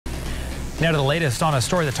Now to the latest on a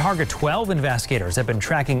story. The Target 12 investigators have been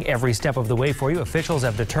tracking every step of the way for you. Officials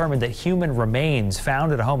have determined that human remains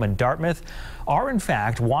found at a home in Dartmouth are in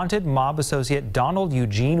fact wanted mob associate Donald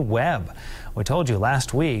Eugene Webb. We told you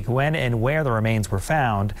last week when and where the remains were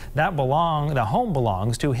found. The home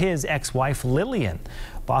belongs to his ex-wife Lillian.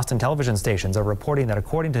 Boston television stations are reporting that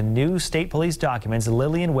according to new state police documents,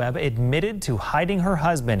 Lillian Webb admitted to hiding her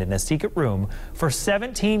husband in a secret room for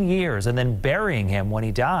 17 years and then burying him when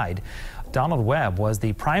he died. Donald Webb was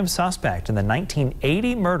the prime suspect in the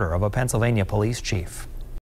 1980 murder of a Pennsylvania police chief.